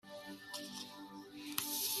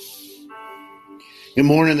Good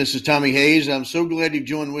morning. This is Tommy Hayes. I'm so glad you've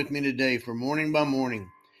joined with me today for Morning by Morning,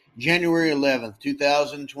 January 11th,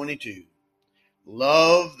 2022.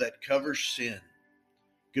 Love that covers sin.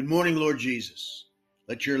 Good morning, Lord Jesus.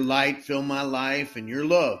 Let your light fill my life and your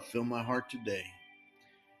love fill my heart today.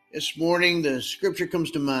 This morning, the scripture comes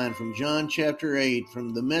to mind from John chapter 8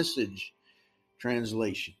 from the Message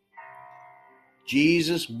translation.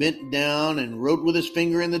 Jesus bent down and wrote with his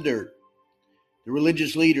finger in the dirt. The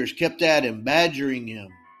religious leaders kept at him, badgering him.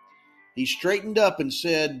 He straightened up and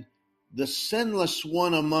said, "The sinless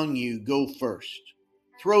one among you go first.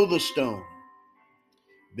 Throw the stone."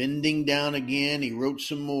 Bending down again, he wrote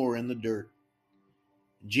some more in the dirt.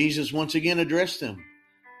 Jesus once again addressed them.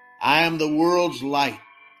 "I am the world's light.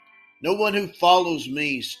 No one who follows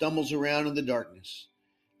me stumbles around in the darkness.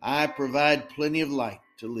 I provide plenty of light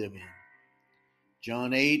to live in."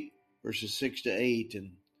 John 8, verses 6 to 8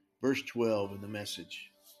 and verse 12 in the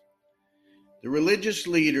Message. The religious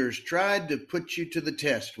leaders tried to put you to the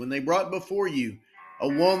test when they brought before you a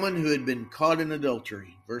woman who had been caught in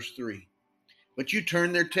adultery, verse 3. But you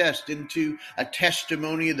turned their test into a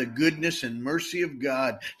testimony of the goodness and mercy of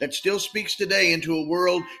God that still speaks today into a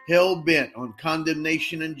world hell-bent on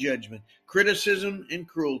condemnation and judgment, criticism and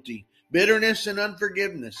cruelty, bitterness and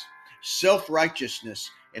unforgiveness,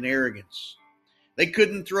 self-righteousness and arrogance. They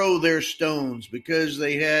couldn't throw their stones because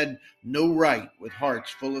they had no right with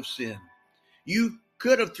hearts full of sin. You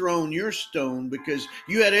could have thrown your stone because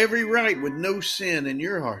you had every right with no sin in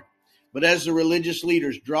your heart. But as the religious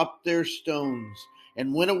leaders dropped their stones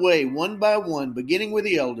and went away one by one, beginning with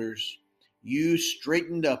the elders, you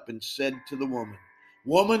straightened up and said to the woman,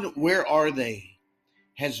 "Woman, where are they?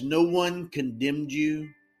 Has no one condemned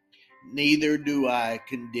you? Neither do I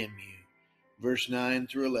condemn you." Verse 9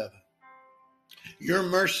 through 11. Your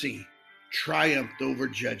mercy triumphed over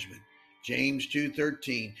judgment. James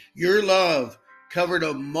 2:13. Your love covered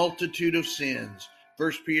a multitude of sins.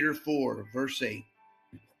 1 Peter 4, verse 8.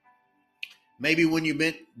 Maybe when you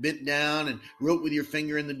bent down and wrote with your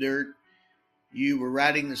finger in the dirt, you were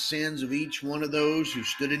writing the sins of each one of those who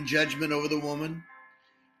stood in judgment over the woman.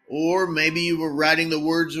 Or maybe you were writing the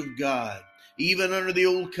words of God, even under the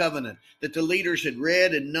old covenant, that the leaders had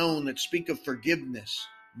read and known, that speak of forgiveness,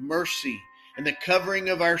 mercy, and the covering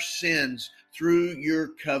of our sins through your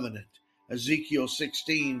covenant. Ezekiel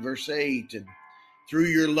 16, verse 8, and through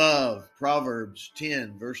your love, Proverbs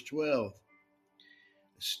 10, verse 12.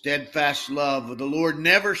 The steadfast love of the Lord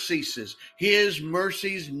never ceases. His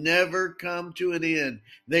mercies never come to an end.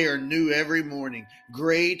 They are new every morning.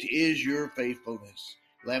 Great is your faithfulness.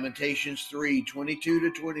 Lamentations 3, 22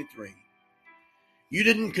 to 23. You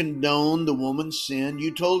didn't condone the woman's sin.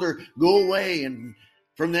 You told her, "Go away, and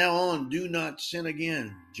from now on, do not sin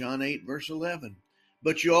again." John 8, verse 11.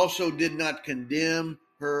 But you also did not condemn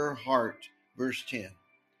her heart. Verse 10.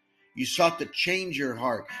 You sought to change her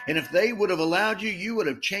heart. And if they would have allowed you, you would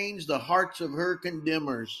have changed the hearts of her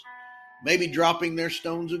condemners. Maybe dropping their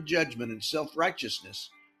stones of judgment and self-righteousness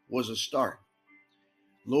was a start.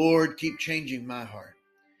 Lord, keep changing my heart.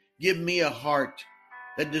 Give me a heart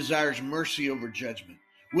that desires mercy over judgment,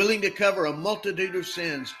 willing to cover a multitude of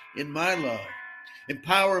sins in my love.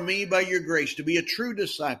 Empower me by your grace to be a true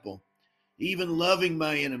disciple, even loving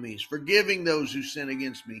my enemies, forgiving those who sin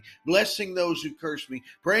against me, blessing those who curse me,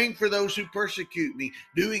 praying for those who persecute me,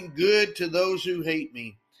 doing good to those who hate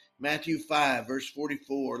me. Matthew 5, verse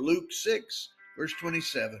 44, Luke 6, verse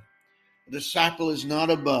 27. The disciple is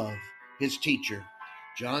not above his teacher.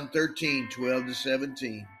 John 13, 12 to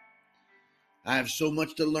 17. I have so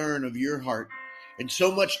much to learn of your heart and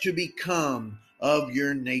so much to become of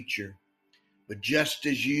your nature. But just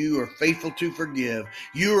as you are faithful to forgive,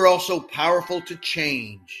 you are also powerful to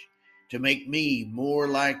change, to make me more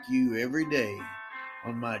like you every day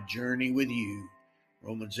on my journey with you.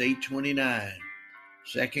 Romans 8:29,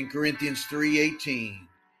 2 Corinthians 3:18,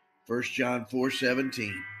 1 John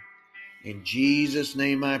 4:17. In Jesus'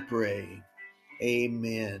 name I pray.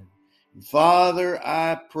 Amen. Father,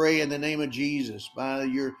 I pray in the name of Jesus, by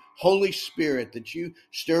your Holy Spirit, that you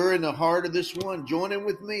stir in the heart of this one. Join in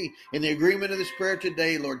with me in the agreement of this prayer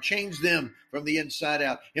today, Lord. Change them from the inside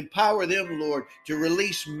out. Empower them, Lord, to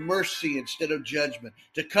release mercy instead of judgment,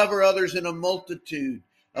 to cover others in a multitude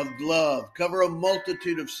of love, cover a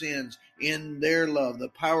multitude of sins in their love, the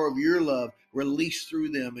power of your love released through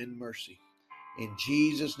them in mercy. In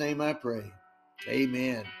Jesus' name I pray.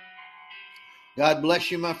 Amen. God bless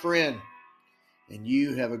you, my friend, and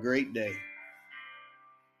you have a great day.